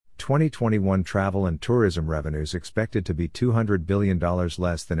2021 travel and tourism revenues expected to be $200 billion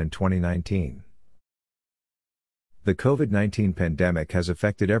less than in 2019. The COVID-19 pandemic has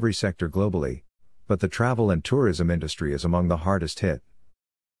affected every sector globally, but the travel and tourism industry is among the hardest hit.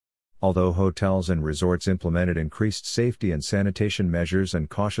 Although hotels and resorts implemented increased safety and sanitation measures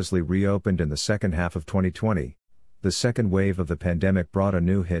and cautiously reopened in the second half of 2020, the second wave of the pandemic brought a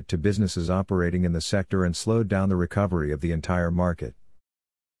new hit to businesses operating in the sector and slowed down the recovery of the entire market.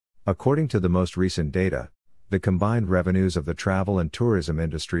 According to the most recent data, the combined revenues of the travel and tourism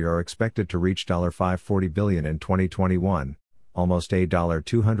industry are expected to reach $540 billion in 2021, almost a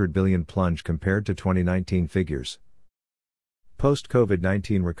 $200 billion plunge compared to 2019 figures.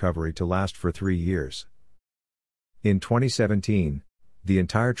 Post-COVID-19 recovery to last for 3 years. In 2017, the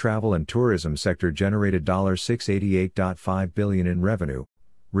entire travel and tourism sector generated $688.5 billion in revenue,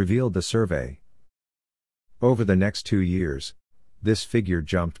 revealed the survey. Over the next 2 years, this figure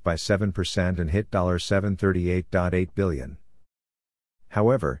jumped by 7% and hit $738.8 billion.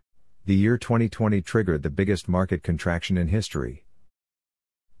 However, the year 2020 triggered the biggest market contraction in history.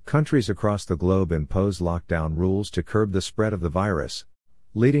 Countries across the globe imposed lockdown rules to curb the spread of the virus,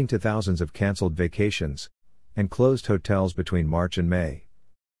 leading to thousands of canceled vacations, and closed hotels between March and May.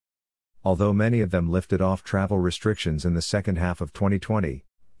 Although many of them lifted off travel restrictions in the second half of 2020,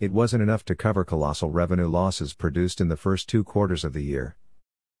 it wasn't enough to cover colossal revenue losses produced in the first 2 quarters of the year.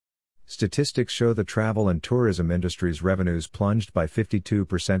 Statistics show the travel and tourism industry's revenues plunged by 52%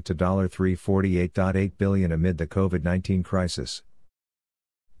 to $348.8 billion amid the COVID-19 crisis.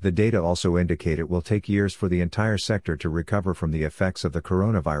 The data also indicate it will take years for the entire sector to recover from the effects of the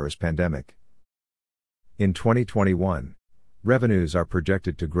coronavirus pandemic. In 2021, revenues are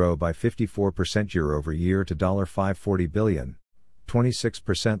projected to grow by 54% year over year to $540 billion,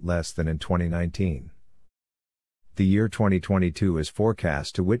 26% less than in 2019. The year 2022 is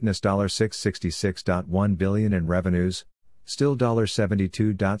forecast to witness $666.1 billion in revenues, still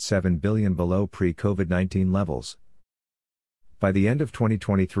 $72.7 billion below pre-COVID-19 levels. By the end of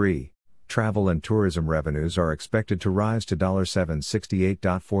 2023, travel and tourism revenues are expected to rise to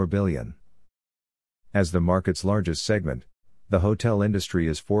 $768.4 billion. As the market's largest segment, the hotel industry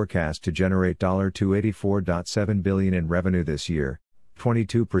is forecast to generate $284.7 billion in revenue this year,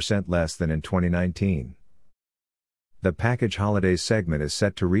 22% less than in 2019. The package holidays segment is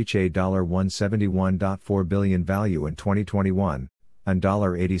set to reach a $171.4 billion value in 2021, a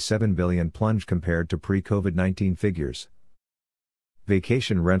 $87 billion plunge compared to pre-COVID-19 figures.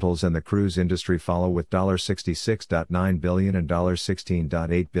 Vacation rentals and the cruise industry follow with $66.9 billion and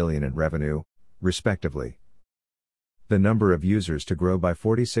 $16.8 billion in revenue, respectively. The number of users to grow by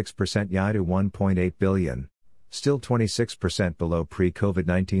 46% to 1.8 billion, still 26% below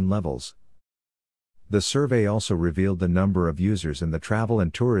pre-COVID-19 levels. The survey also revealed the number of users in the travel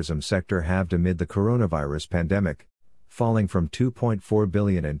and tourism sector halved amid the coronavirus pandemic, falling from 2.4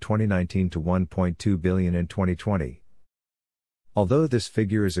 billion in 2019 to 1.2 billion in 2020. Although this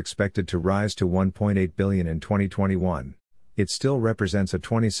figure is expected to rise to 1.8 billion in 2021, it still represents a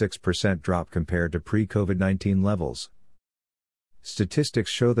 26% drop compared to pre-COVID-19 levels.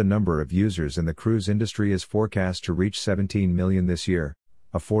 Statistics show the number of users in the cruise industry is forecast to reach 17 million this year,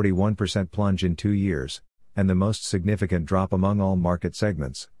 a 41% plunge in 2 years, and the most significant drop among all market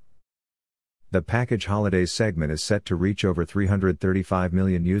segments. The package holidays segment is set to reach over 335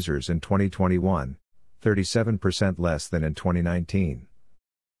 million users in 2021, 37% less than in 2019.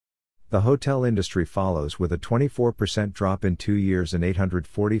 The hotel industry follows with a 24% drop in 2 years and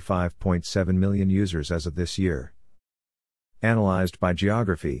 845.7 million users as of this year. Analyzed by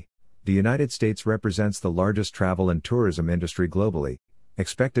geography, the United States represents the largest travel and tourism industry globally,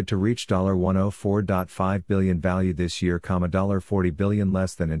 expected to reach $104.5 billion value this year, $40 billion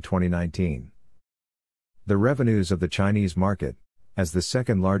less than in 2019. The revenues of the Chinese market, as the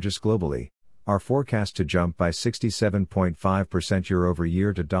second largest globally, are forecast to jump by 67.5% year over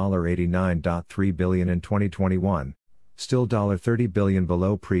year to $89.3 billion in 2021, still $30 billion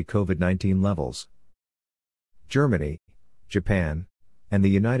below pre-COVID-19 levels. Germany, Japan, and the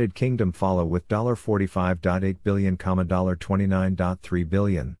United Kingdom follow with $45.8 billion, $29.3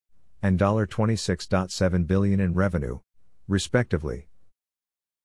 billion, and $26.7 billion in revenue, respectively.